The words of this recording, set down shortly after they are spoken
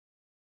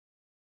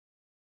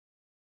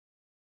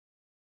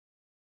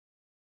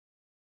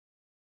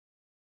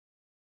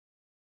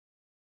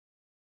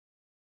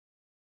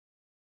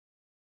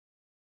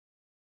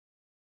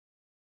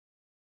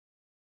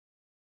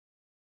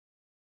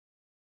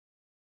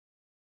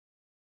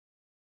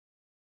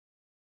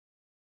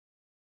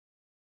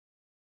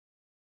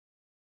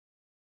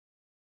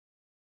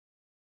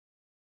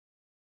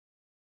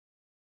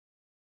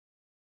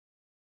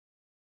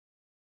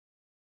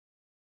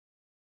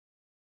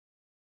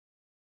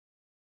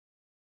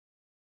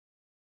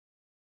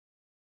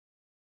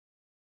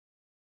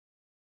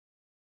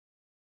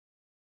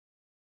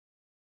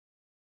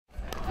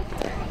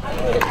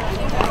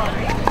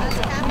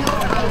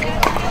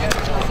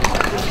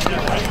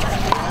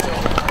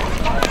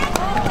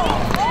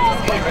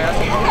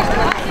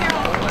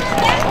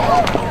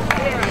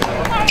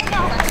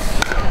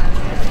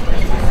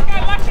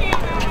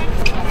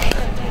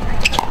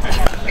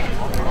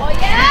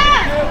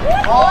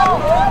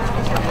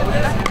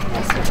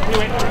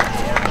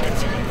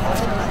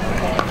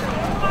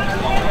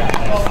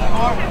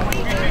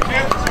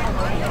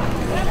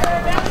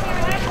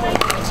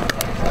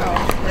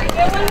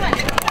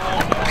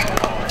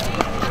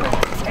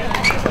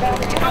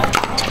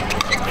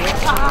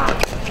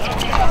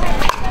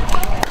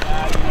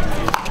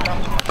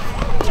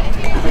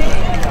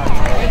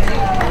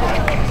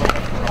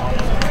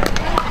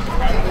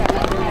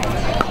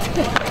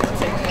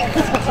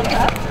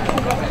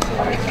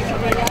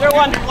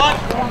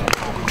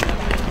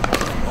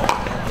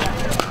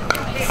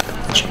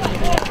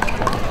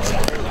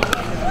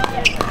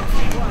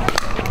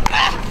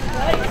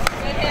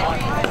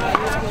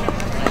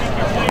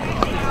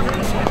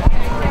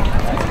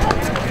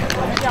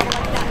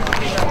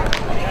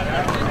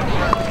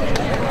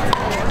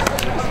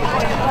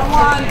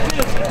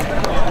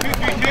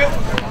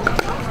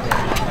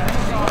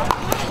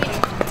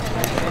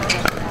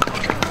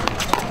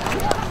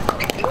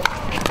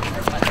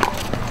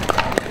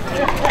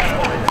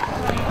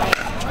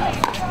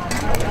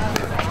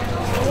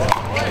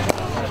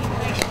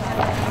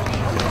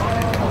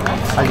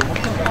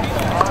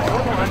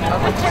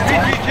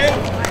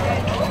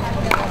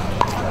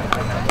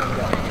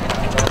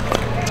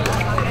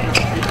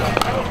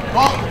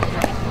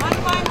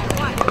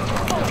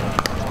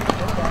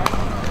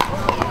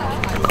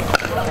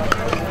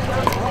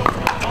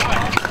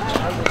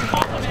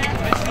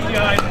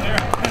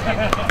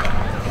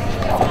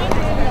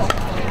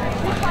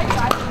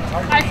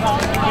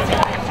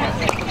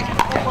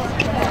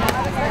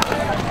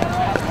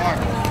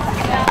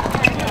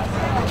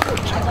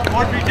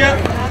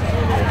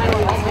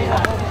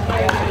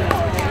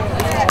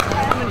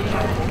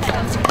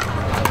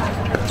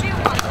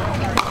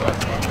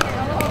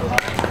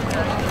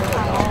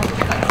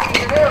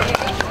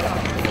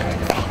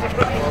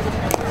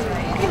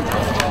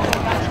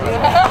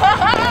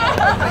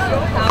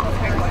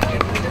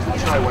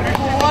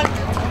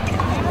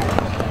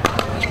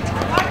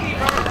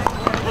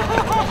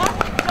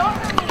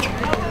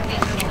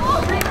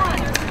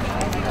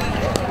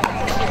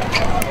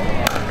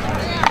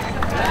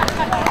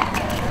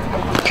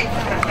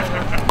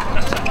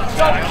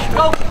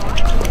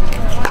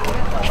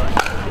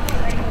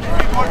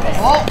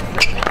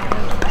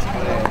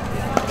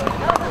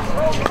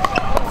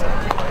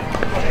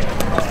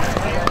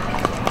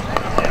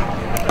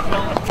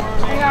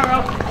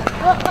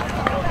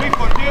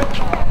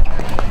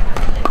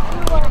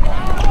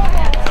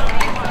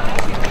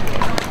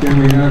Then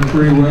we have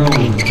Trey Wells,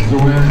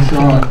 Joanne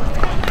Schott,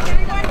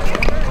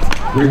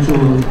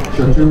 Rachel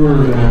Chatur,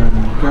 and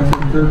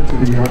Catherine Kirk to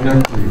the on deck,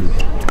 please.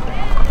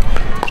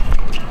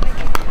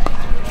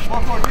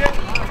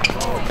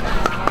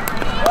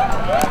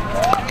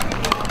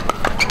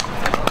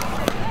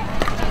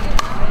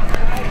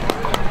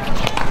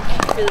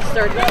 Did it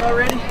start that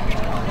already?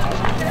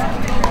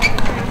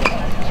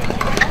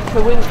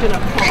 The wind's gonna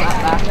pull that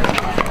back.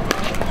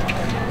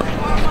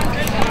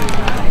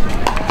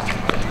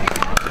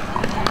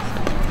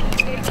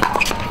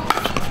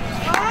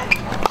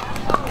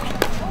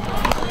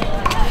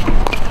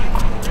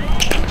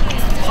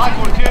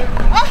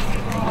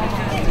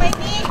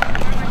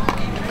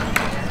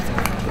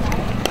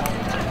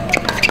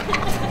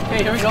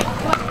 Okay, here we go.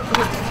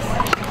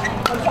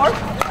 One more.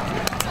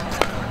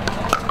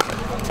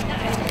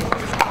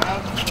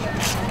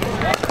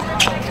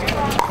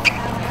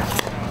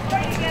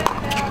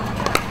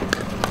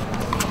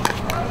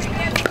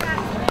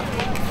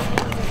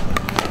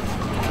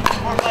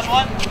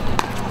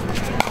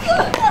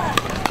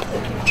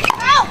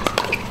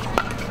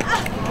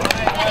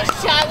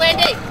 Shot,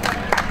 Wendy.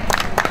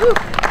 Woo.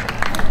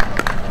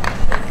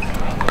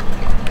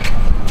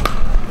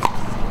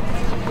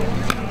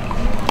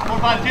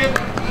 4-5-2.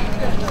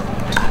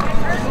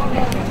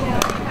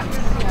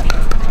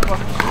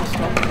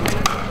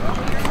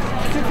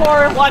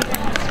 2-4-1.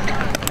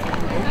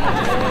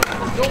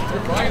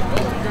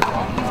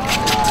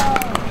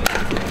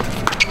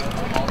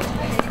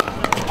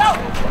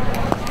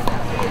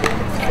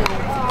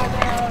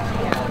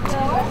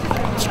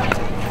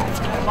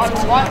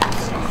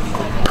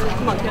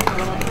 Come on, get it.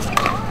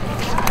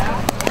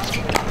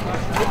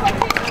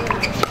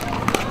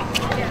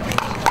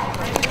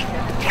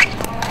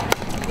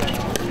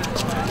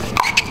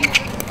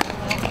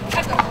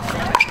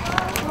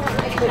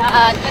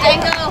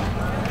 Tango.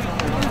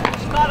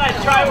 Thought I'd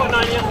try one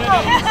on you. See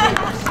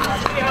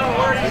how it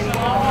works.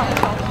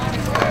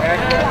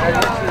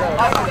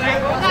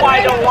 That's why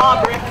I don't lob,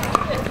 Rick.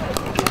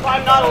 That's why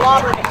I'm not a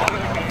lobber.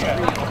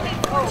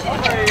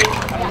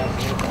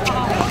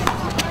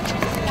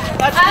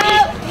 That's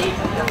me.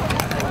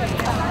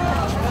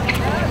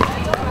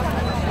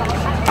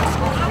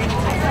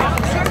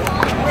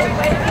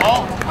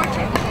 Ball.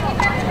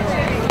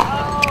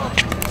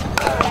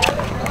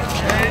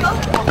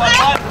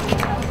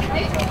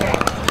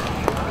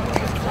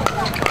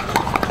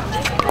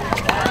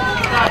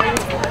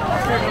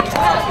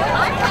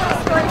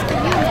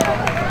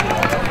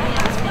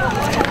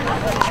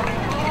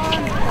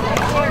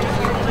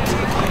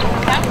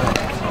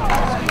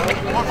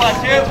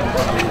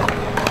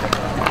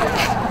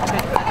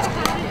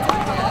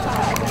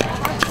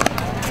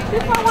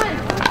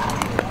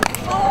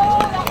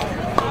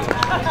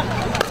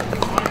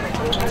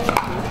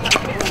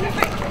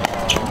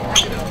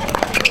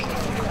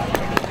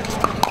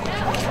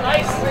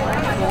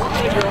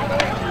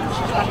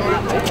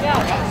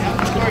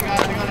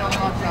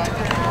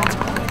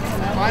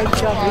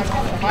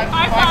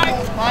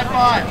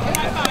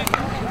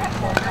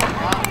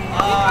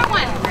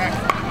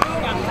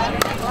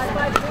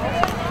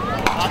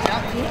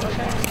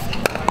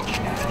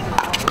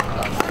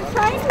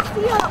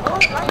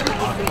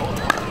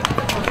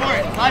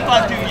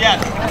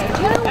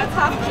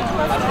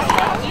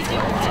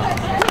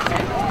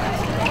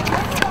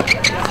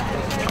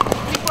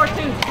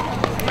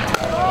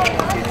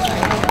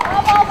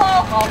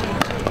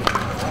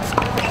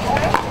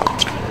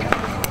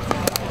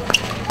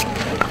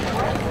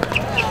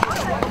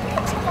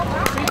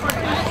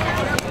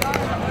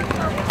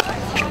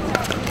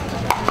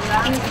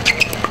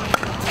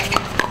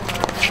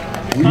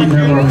 We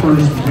have our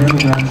first medal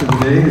match of the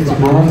day. It's a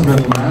bronze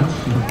medal match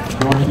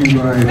brought to you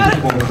by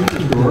Pickleball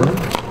Superstore.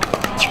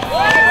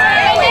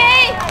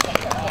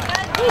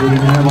 We're going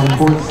to have on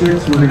court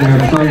 6, we're going to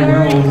have Trey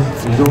Wells,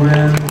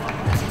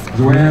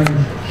 Joanne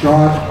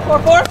Schott,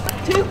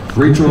 4-4-2.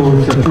 Rachel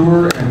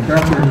Chatur, and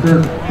Catherine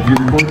Kirk. Could you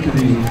report to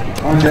the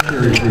on deck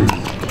area, please?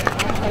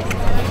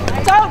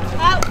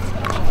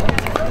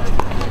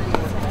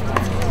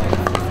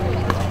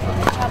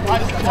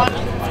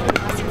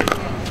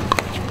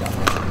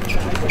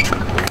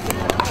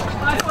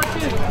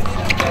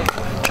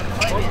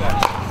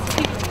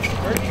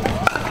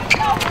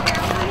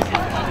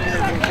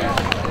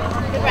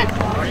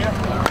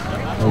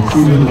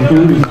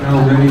 Food is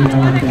now ready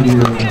now at the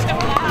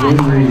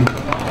Rotary.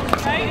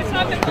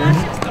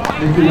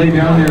 Make your way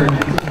down there and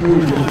get some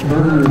food, get some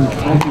burgers,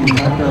 smokies,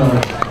 hot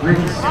dogs,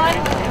 drinks.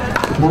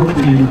 Support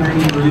the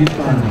Ukrainian Relief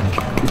Fund.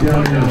 Get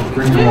down there and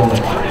bring it all.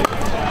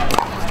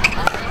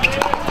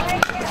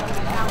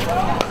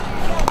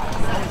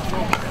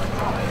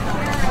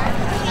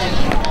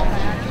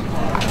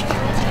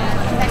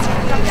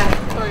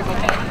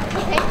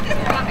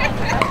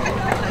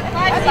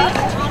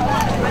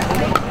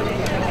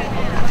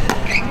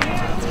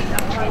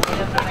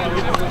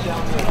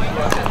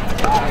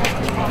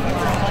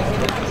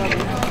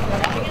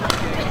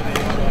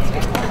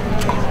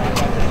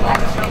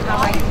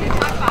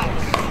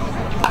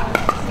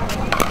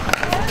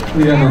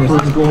 We have our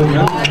first gold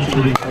medal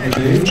activity of the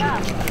day.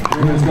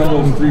 Women's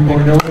doubles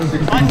 3.0,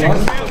 60 plus.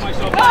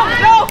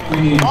 We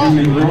need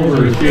Julie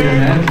Grover, Shayna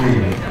Nancy,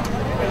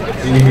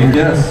 Amy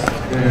Guest,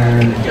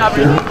 and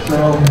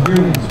Cheryl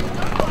Humes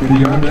to the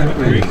young net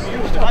please.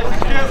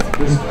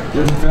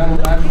 This medal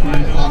match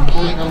is on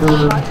court number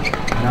 9.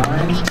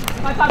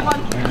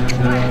 And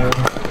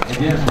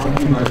again, brought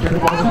to you by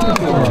Pickleball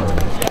Superstore.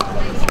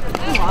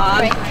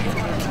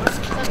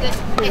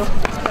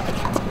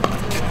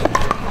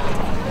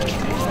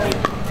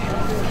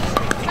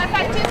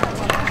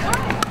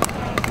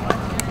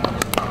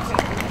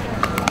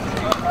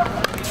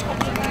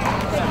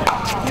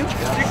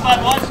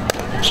 Come on.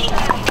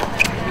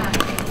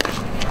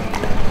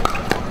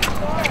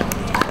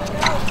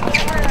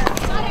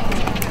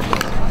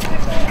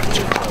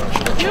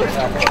 So good.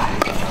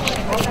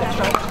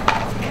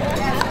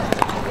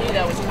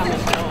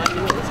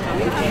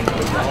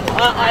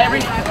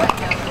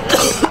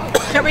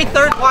 Every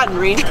third one,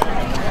 Irene.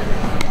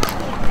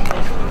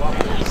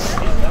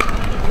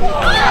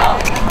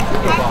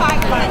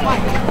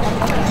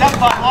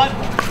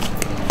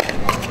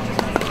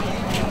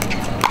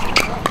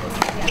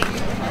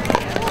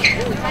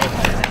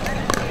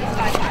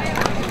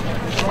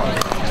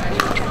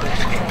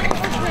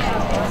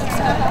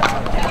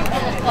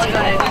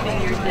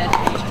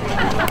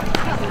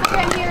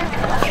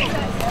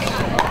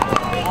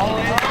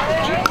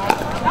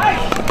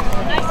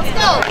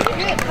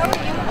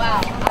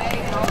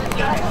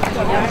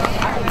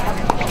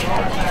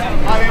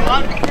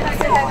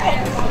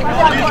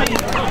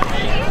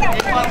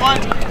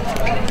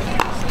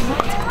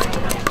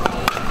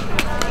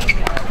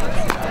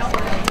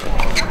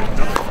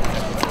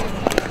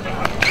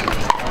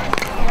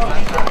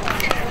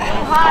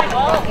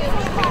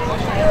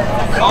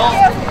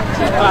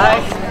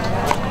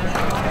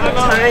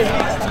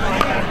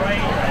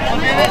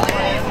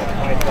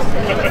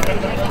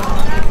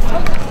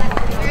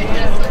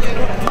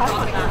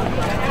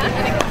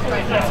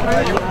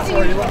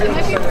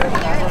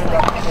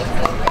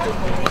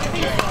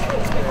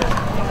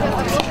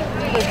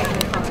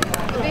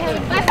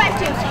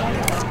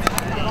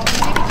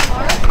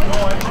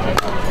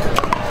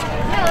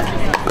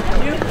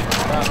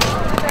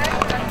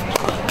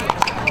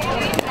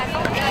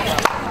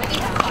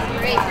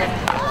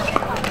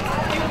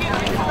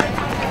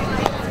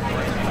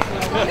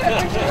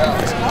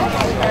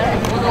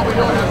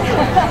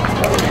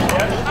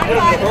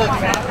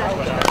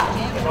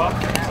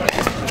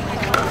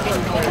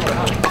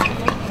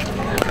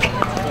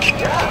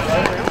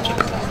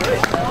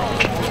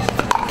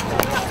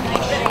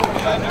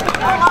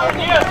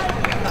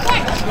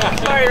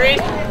 Sorry, Irene.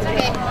 It's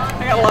okay.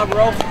 I got a lot of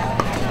rope.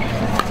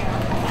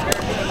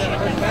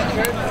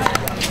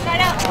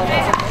 Start out.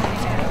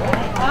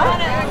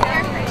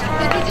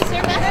 Did you just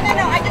serve that?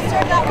 No, I just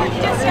served that one.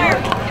 Just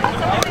serve.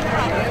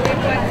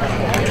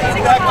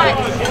 6-1.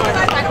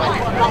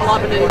 Not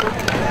lobbing anymore.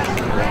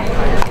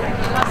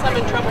 Unless I'm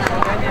in trouble.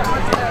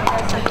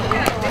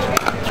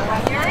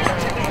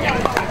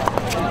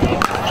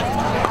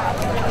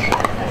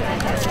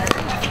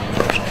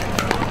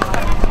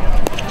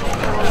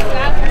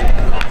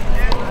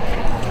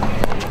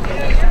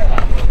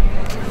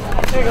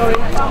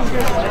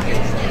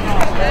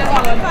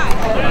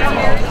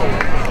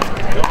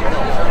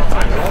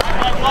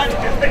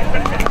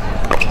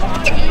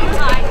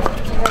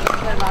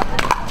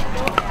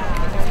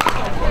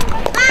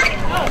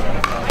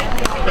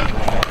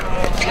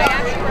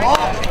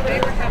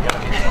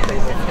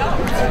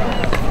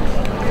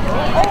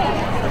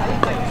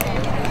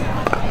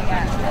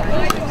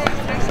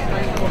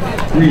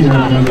 We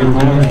have another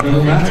bronze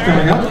medal match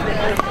coming up.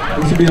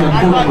 This will be on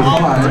court number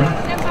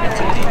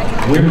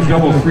 5. Women's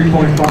doubles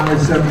 3.5,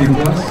 70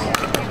 plus.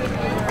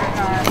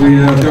 We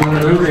have Donna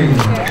Irving,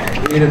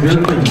 Ada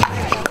Durkin,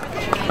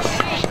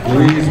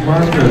 Louise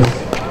Marcus,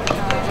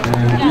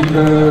 and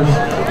Eva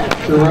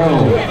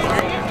Surrey.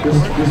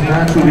 This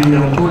match will be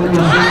on court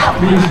number 6.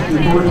 Please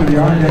report to the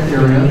on-deck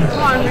area.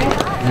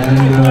 And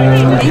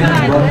again,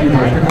 brought to you by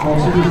Pickleball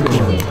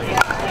Superstore.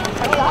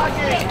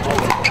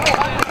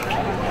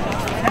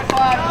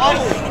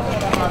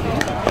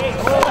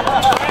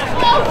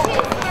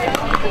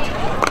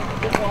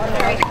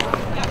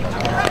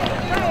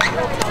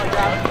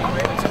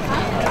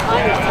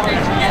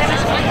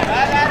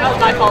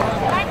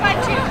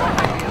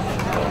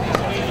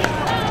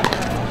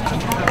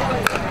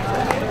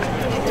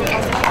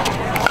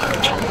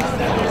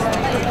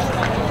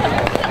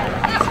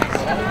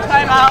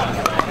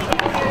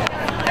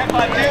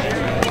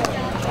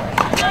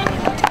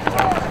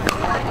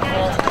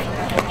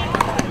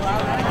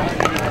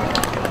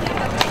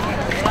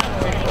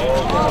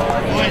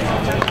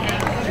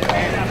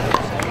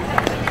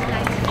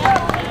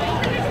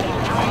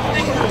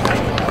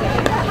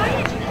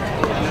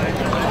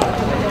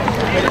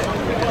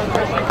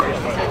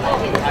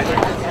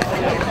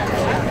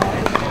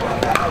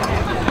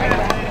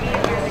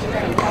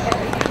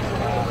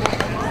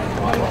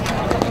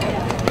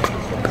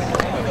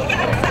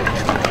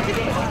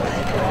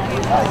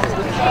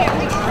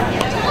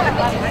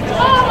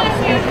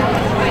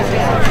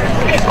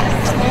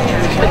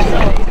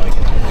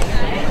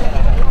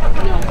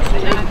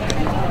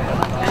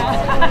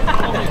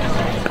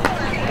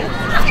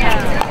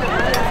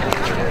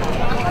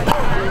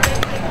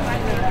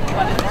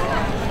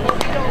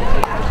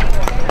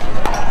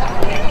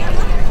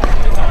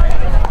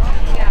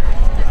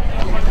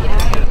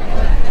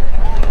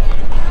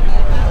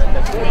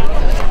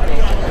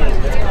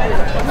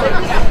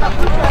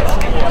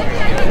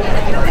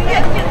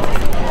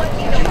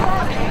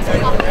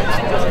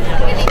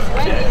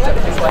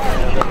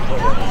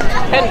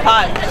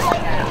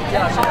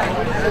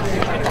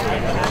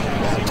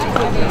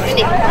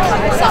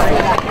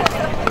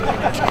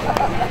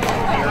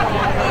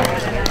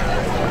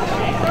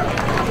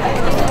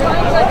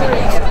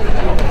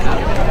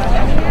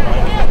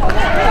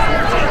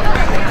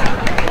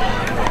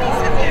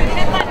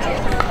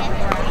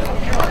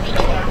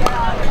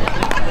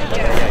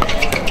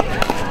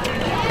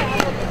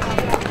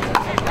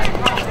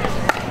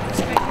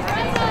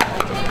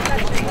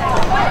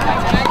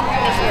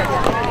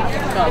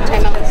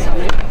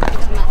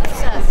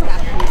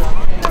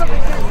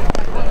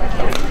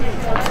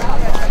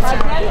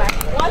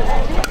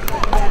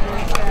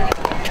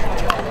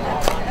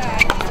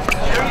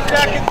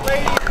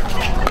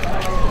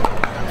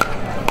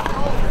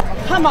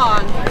 Come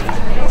on.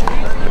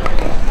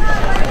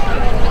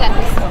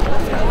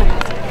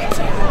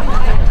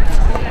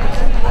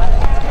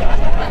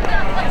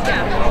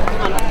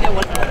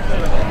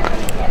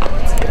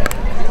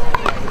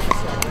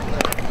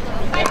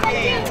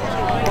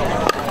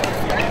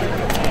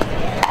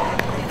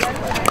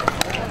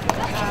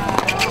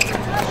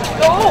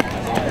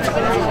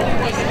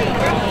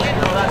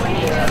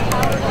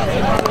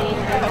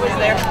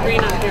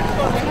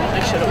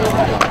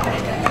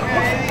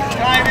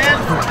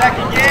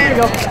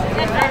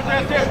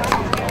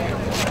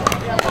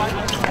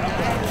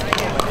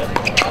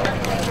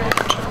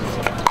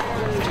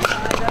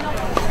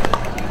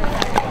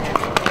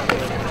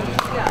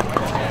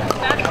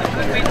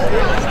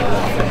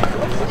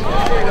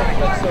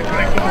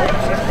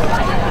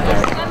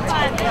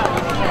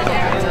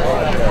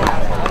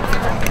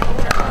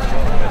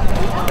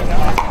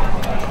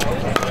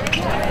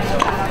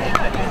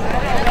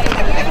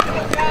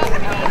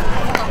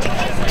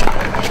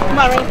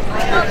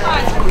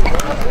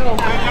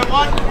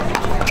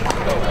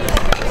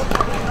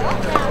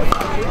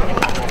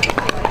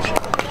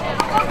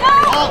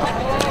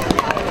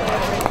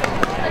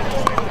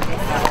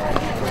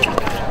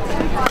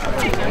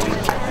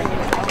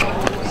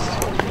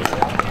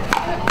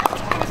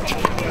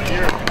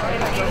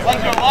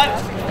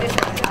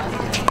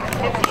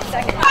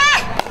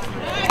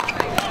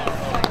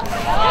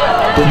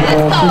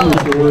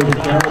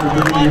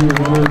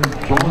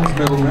 Bronze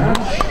medal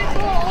match.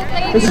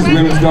 This is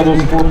women's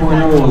doubles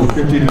 4.0,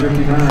 50 to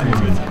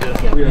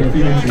 59. We have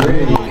Phoenix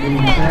Ray,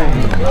 Amy Chang,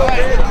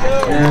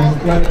 and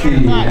Klepke,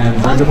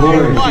 and Brenda Boyd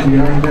to the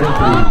Iron Deck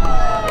Crew.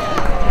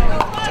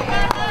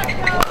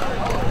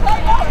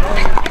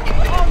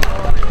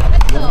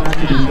 One match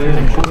to be played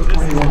in court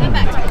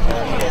 21.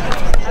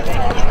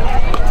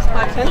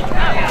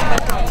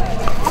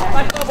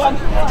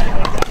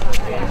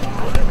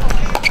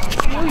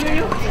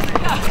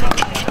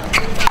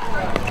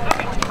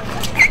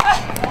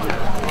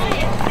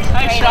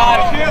 Nice shot.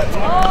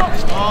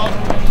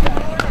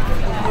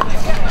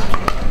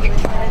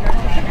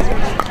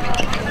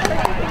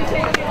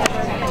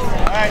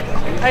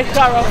 Nice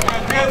shot, Rob.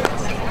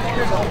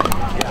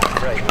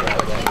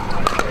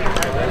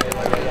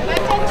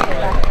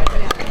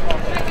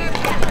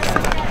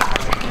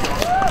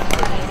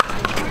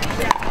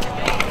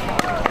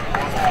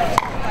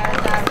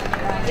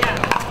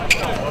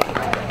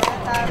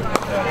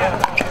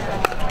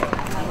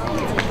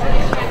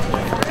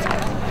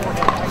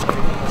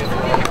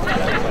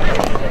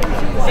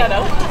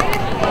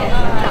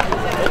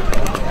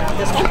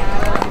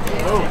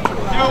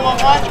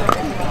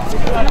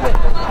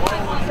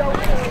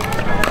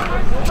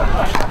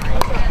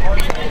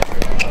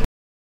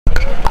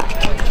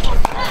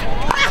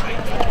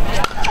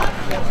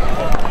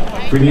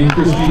 We need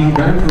Christine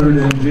Bamford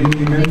and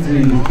Jamie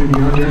Menzies to the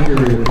on-deck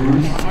area,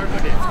 please.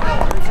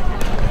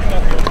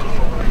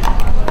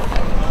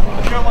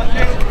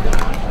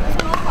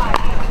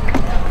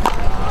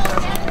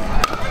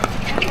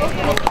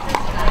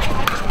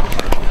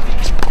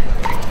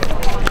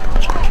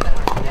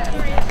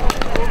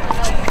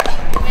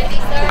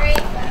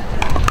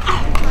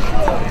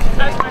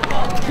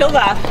 Kill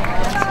that.